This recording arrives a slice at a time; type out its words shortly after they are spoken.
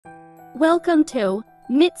Welcome to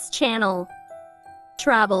Mit's channel.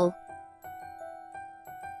 Travel,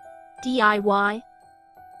 DIY,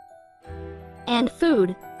 and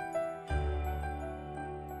food.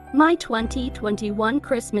 My 2021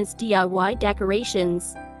 Christmas DIY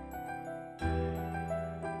decorations.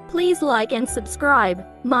 Please like and subscribe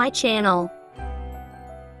my channel.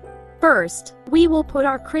 First, we will put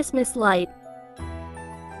our Christmas light.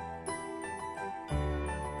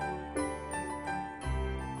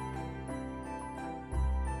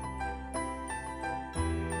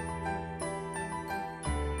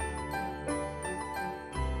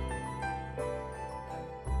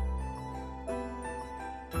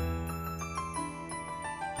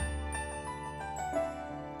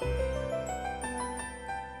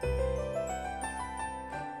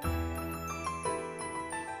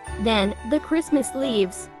 Then, the Christmas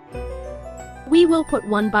leaves. We will put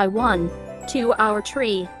one by one to our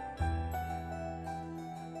tree.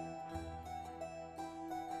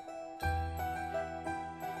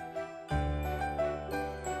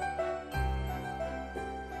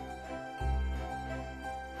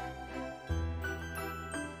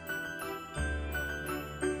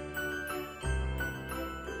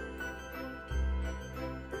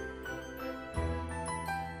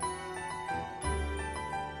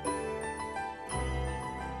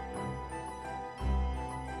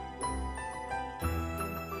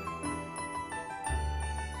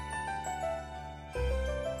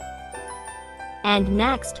 And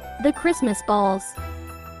next, the Christmas balls.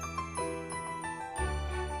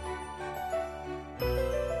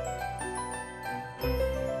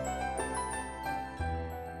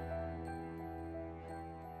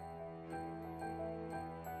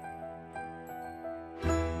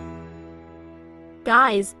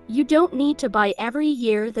 Guys, you don't need to buy every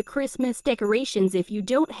year the Christmas decorations if you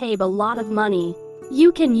don't have a lot of money.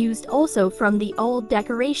 You can use also from the old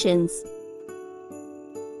decorations.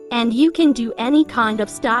 And you can do any kind of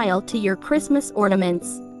style to your Christmas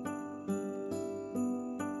ornaments.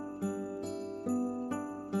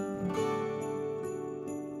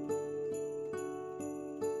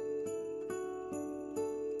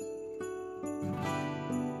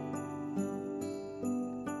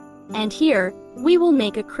 And here, we will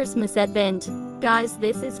make a Christmas advent. Guys,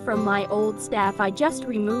 this is from my old staff. I just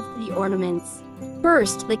removed the ornaments.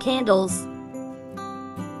 First, the candles.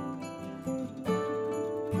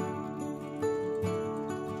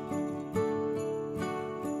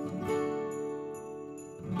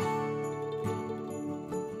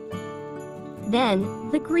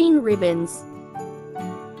 Then, the green ribbons.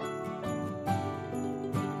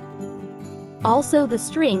 Also the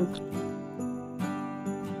string.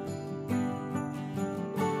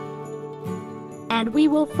 And we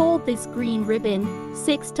will fold this green ribbon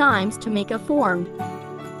 6 times to make a form.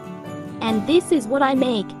 And this is what I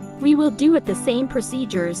make. We will do it the same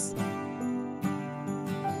procedures.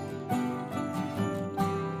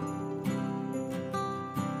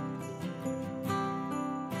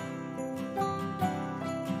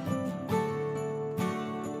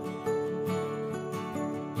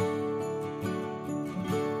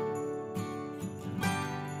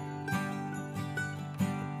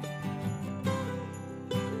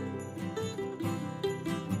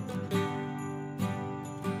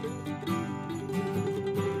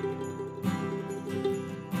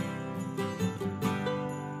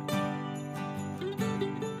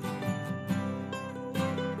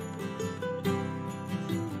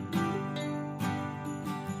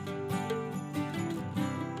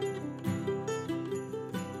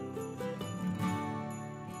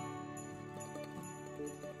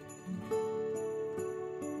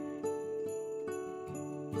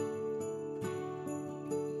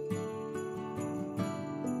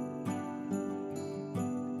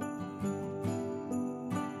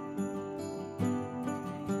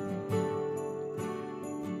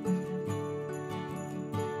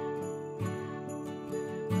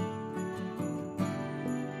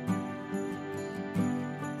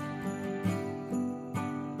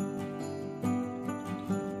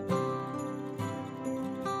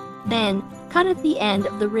 Then, cut at the end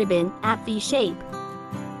of the ribbon at V shape.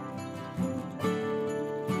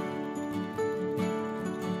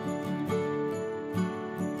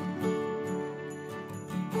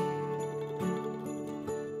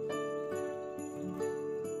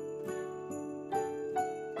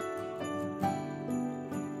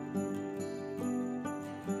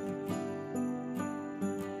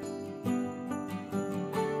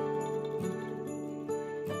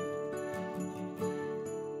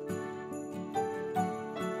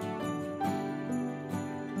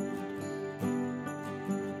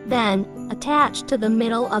 Then, attach to the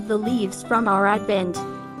middle of the leaves from our advent.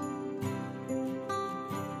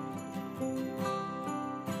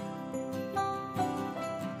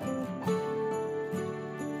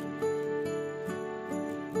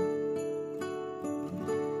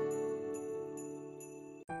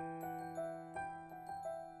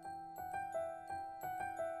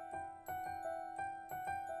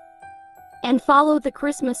 and follow the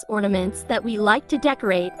Christmas ornaments that we like to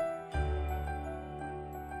decorate.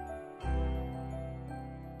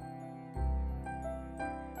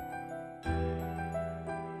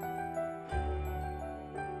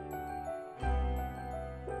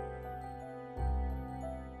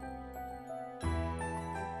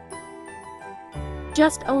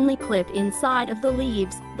 Just only clip inside of the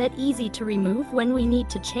leaves, that easy to remove when we need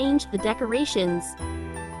to change the decorations.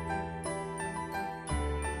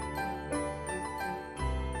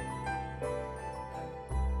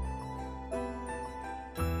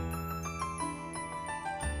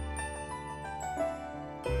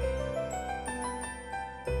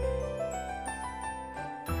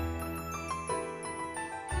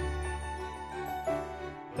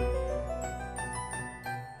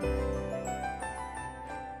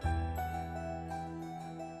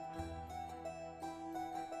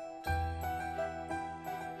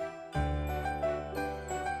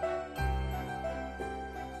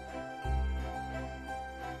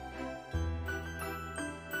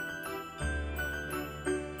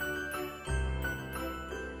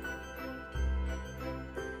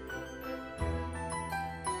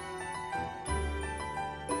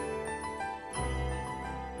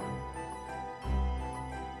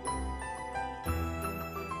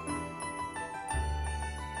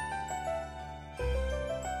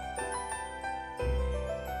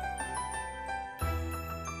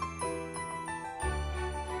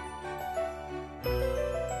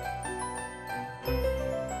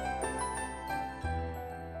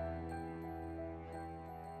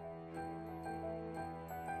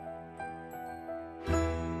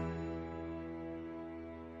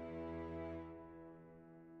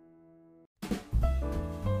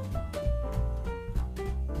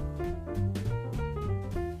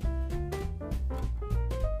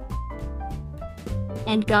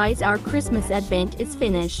 And guys, our Christmas advent is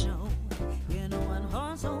finished.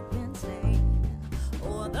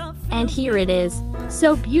 And here it is,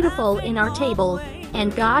 so beautiful in our table.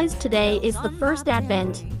 And guys, today is the first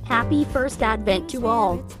advent. Happy first advent to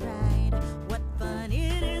all.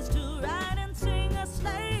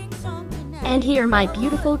 And here my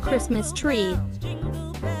beautiful Christmas tree.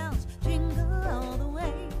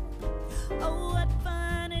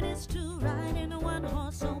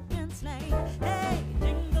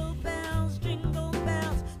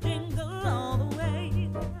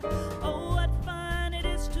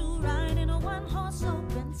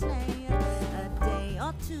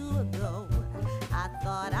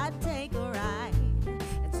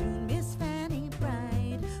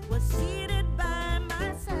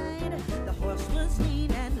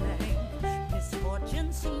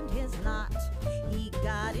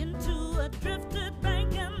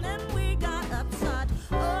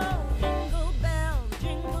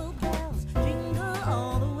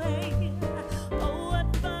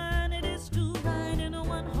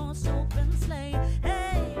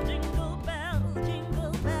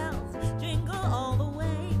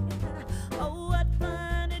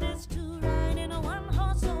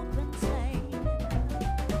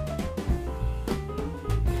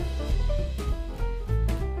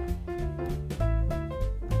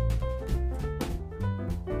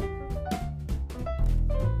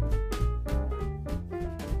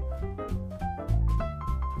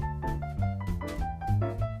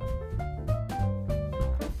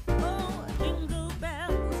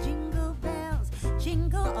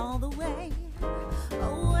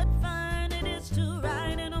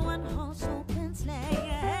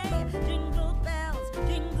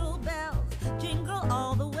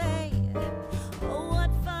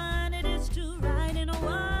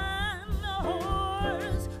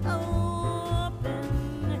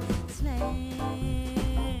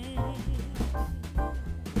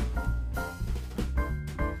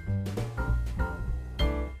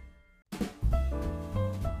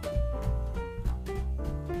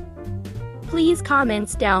 Please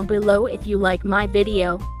comments down below if you like my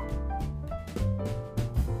video.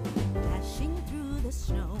 Dashing through the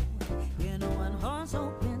snow in a one-horse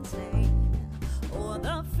open sleigh. O'er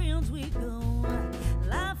the fields we go,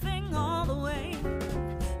 laughing all the way.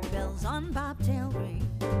 Bells on bobtail ring,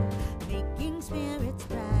 making spirits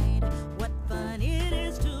bright. What fun it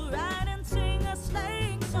is to ride and sing a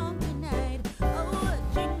sleighing song tonight. Oh,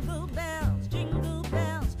 jingle bells, jingle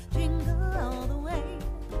all the way.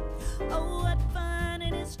 Oh, what fun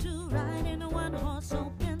it is to ride in a one-horse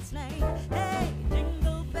open sleigh. Hey,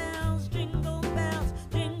 jingle bells,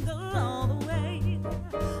 jingle all the way.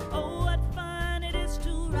 Oh, what fun it is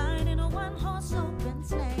to ride in a one-horse open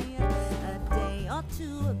sleigh. A day or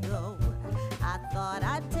two ago, I thought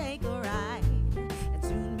I'd take a ride, and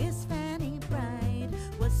soon Miss Fanny Bright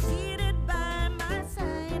was seated by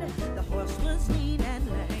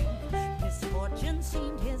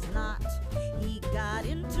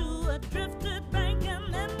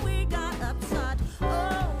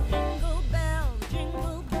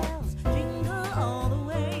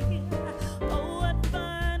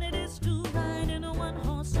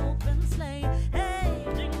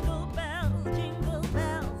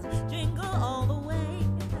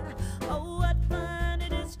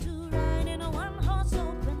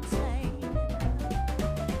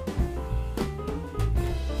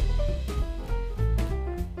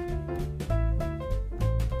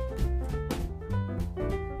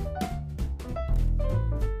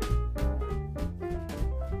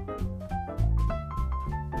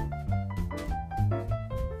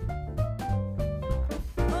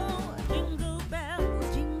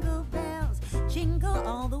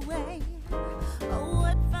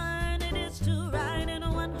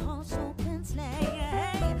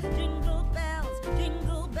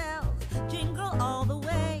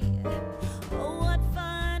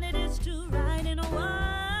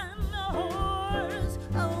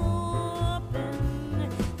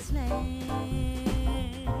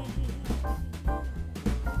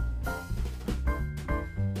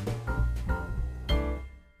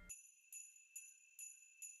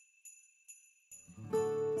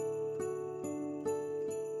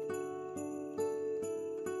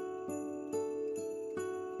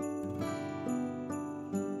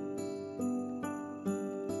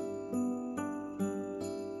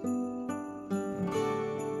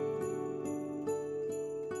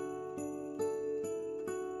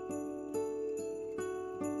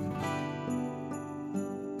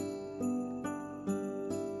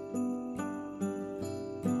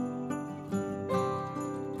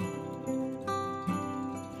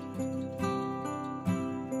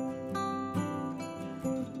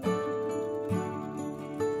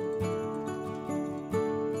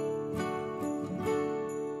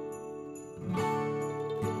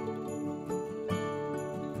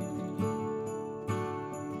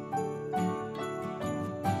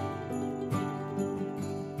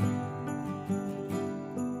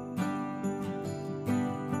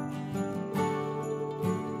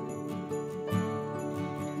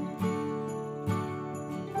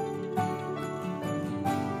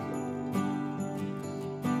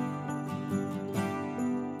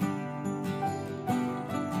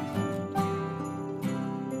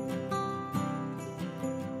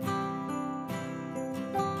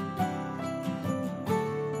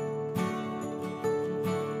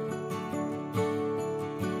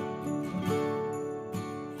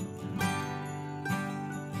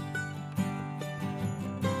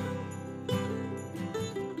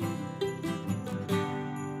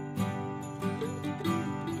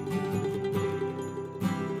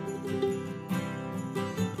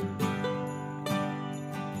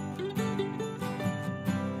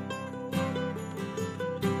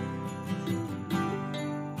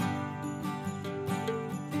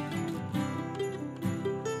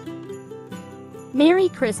Merry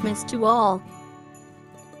Christmas to all.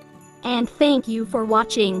 And thank you for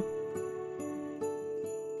watching.